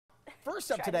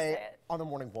First up today on the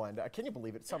Morning Blend, can you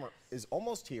believe it? Summer is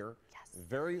almost here. Yes.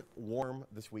 Very warm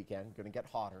this weekend, going to get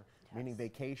hotter, meaning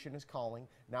vacation is calling.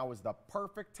 Now is the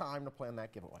perfect time to plan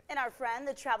that giveaway. And our friend,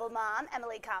 the travel mom,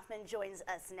 Emily Kaufman, joins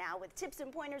us now with tips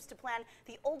and pointers to plan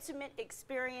the ultimate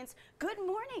experience. Good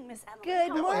morning, Miss Emily.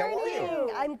 Good morning.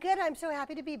 I'm good. I'm so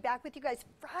happy to be back with you guys.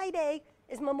 Friday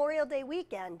is Memorial Day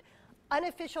weekend.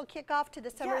 Unofficial kickoff to the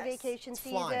summer vacation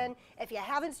season. If you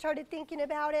haven't started thinking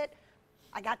about it,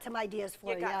 I got some ideas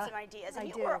for you. You got some ideas. And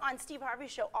you were on Steve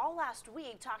Harvey's show all last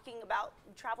week talking about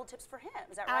travel tips for him.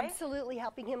 Is that right? Absolutely,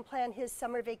 helping him plan his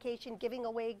summer vacation, giving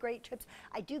away great trips.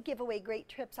 I do give away great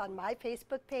trips on my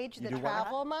Facebook page, The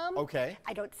Travel Mom. Okay.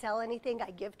 I don't sell anything.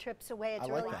 I give trips away. It's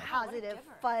a really positive,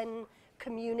 fun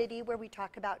community where we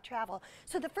talk about travel.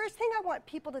 So the first thing I want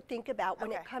people to think about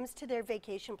when it comes to their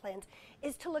vacation plans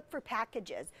is to look for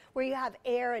packages where you have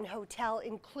air and hotel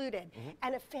included.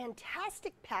 And a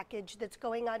fantastic package that's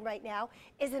going on right now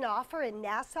is an offer in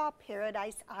Nassau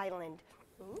Paradise Island.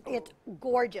 It's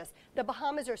gorgeous. The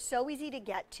Bahamas are so easy to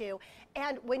get to,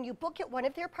 and when you book at one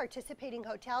of their participating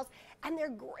hotels, and they're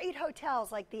great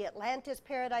hotels like the Atlantis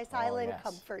Paradise Island,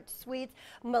 Comfort Suites,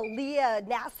 Malia,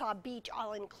 Nassau Beach,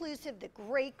 all-inclusive, the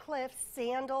Great Cliffs,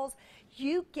 Sandals,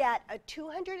 you get a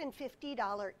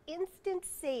 $250 instant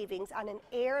savings on an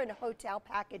air and hotel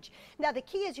package. Now the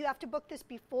key is you have to book this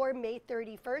before May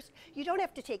 31st. You don't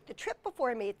have to take the trip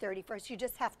before May 31st, you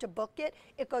just have to book it.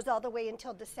 It goes all the way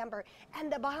until December.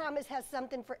 And the Bahamas has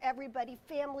something for everybody: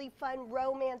 family fun,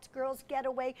 romance, girls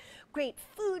getaway, great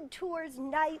food tours,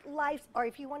 nightlife, or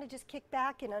if you want to just kick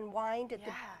back and unwind at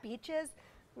the beaches.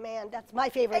 Man, that's my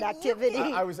favorite activity.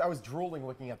 I was drooling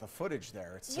looking at the footage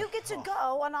there. It's you get to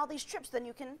go on all these trips, then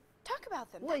you can talk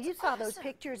about them. Well, you saw those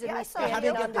pictures of me standing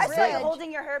on the bridge. I bridge. saw you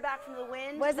holding your hair back from the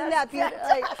wind. Wasn't that beautiful?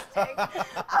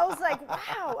 I was like,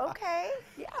 wow, okay.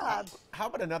 Yeah. How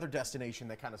about another destination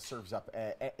that kind of serves up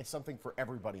something for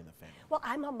everybody in the family? Well,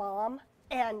 I'm a mom,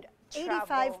 and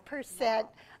 85%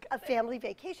 of family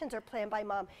vacations are planned by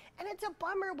mom. And it's a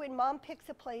bummer when mom picks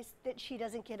a place that she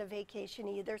doesn't get a vacation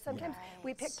either. Sometimes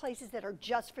we pick places that are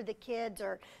just for the kids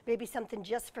or maybe something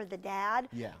just for the dad.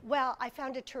 Well, I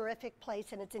found a terrific place,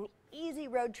 and it's an easy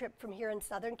road trip from here in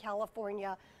Southern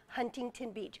California,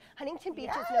 Huntington Beach. Huntington Beach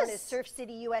is known as Surf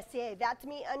City, USA. That's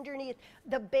me underneath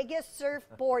the biggest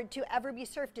surfboard to ever be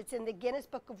surfed. It's in the Guinness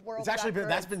Book of World Records.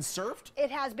 That's been surfed?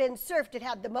 It has been surfed. It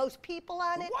had the most people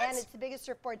on it, and it's the biggest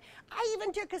surfboard. I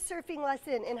even took a surfing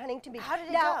lesson in Huntington Beach. How did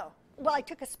it go? Well, I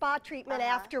took a spa treatment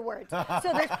afterwards.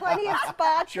 So there's plenty of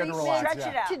spa treatments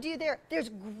to do there. There's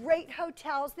great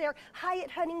hotels there. Hyatt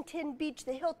Huntington Beach,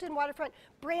 the Hilton Waterfront,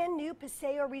 brand new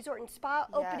Paseo Resort and Spa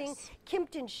opening,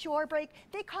 Kimpton Shore Break.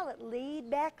 They call it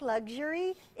laid-back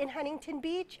luxury in Huntington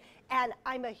Beach. And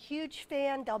I'm a huge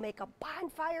fan. They'll make a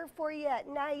bonfire for you at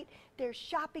night. There's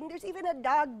shopping. There's even a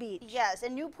dog beach. Yes,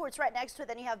 and Newport's right next to it.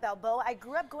 Then you have Balboa. I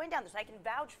grew up going down this. I can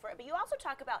vouch for it. But you also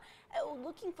talk about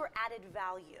looking for added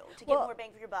value to get more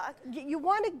bang for your buck. You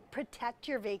want to protect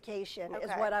your vacation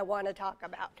is what I want to talk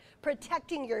about.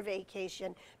 Protecting your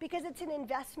vacation, because it's an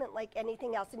investment like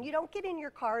anything else. And you don't get in your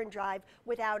car and drive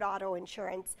without auto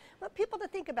insurance. But people to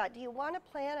think about, do you want to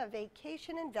plan a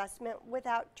vacation investment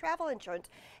without travel insurance?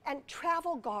 And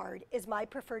Travel Guard is my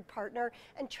preferred partner,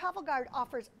 and Travel Guard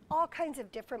offers all kinds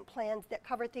of different plans that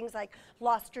cover things like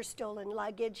lost or stolen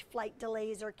luggage, flight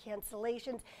delays or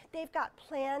cancellations. They've got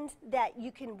plans that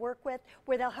you can work with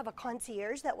where they'll have a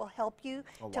concierge that will help you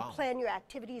to plan your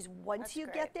activities once you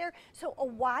get there. So a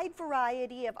wide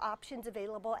variety of options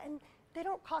available, and they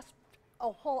don't cost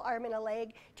a whole arm and a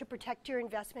leg to protect your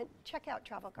investment. Check out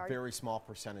Travel Guard. Very small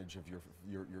percentage of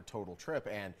your total trip,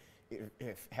 and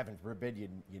if heaven forbid you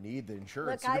need the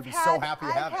insurance, you're going to be so happy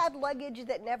to have it. I've had luggage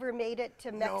that never made it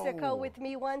to Mexico with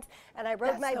me once, and I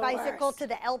rode my bicycle to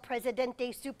the El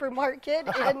Presidente supermarket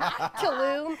in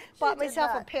Tulum, bought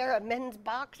myself a pair of men's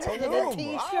boxers and a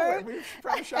t-shirt, we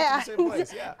probably shopped in the same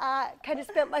place, kind of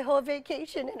spent my whole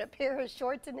vacation in a pair of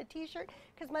shorts and a t-shirt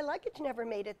because my luggage never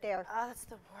made it there. Oh, that's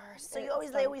the worst. So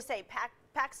they always say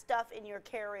pack stuff in your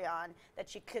carry-on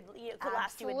that you could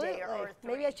last you a day or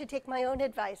three. Maybe I should take my own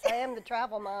advice. I am the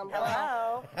travel mom.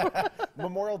 Hello.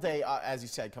 Memorial Day, as you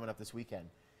said, coming up this weekend.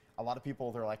 A lot of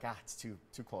people, they're like, it's too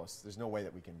close. There's no way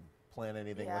that we can plan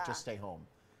anything. Let's just stay home.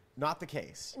 Not the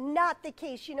case. Not the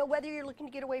case. You know, whether you're looking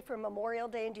to get away for Memorial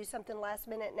Day and do something last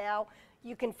minute now,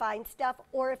 you can find stuff,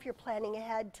 or if you're planning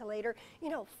ahead to later, you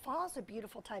know, fall's a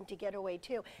beautiful time to get away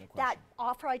too. That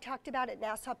offer I talked about at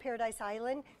Nassau Paradise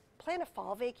Island, plan a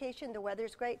fall vacation. The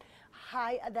weather's great.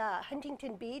 The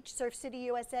Huntington Beach, Surf City,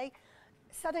 USA.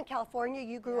 Southern California,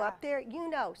 you grew up there. You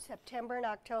know, September and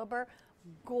October,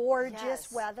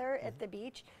 gorgeous weather at the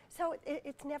beach. So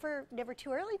it's never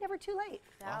too early, never too late.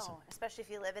 No, awesome. Especially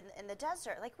if you live in the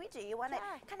desert like we do. You want to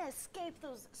kind of escape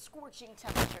those scorching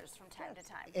temperatures from time to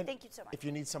time. And thank you so much. If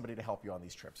you need somebody to help you on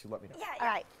these trips, you let me know. Yeah, All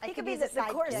right. He I could can be the visit my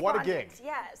correspondent. What a gig.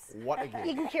 Yes. What a gig.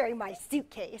 You can carry my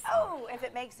suitcase. Oh, if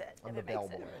it makes it. I'm if the it makes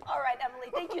bellboy. it. All right, Emily,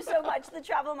 thank you so much. The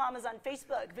Travel Mom is on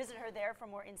Facebook. Visit her there for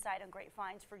more insight on great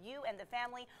finds for you and the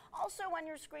family. Also on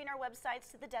your screen are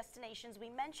websites to the destinations we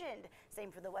mentioned.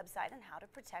 Same for the website on how to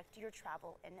protect your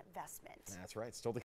travel investment. That's right. Still to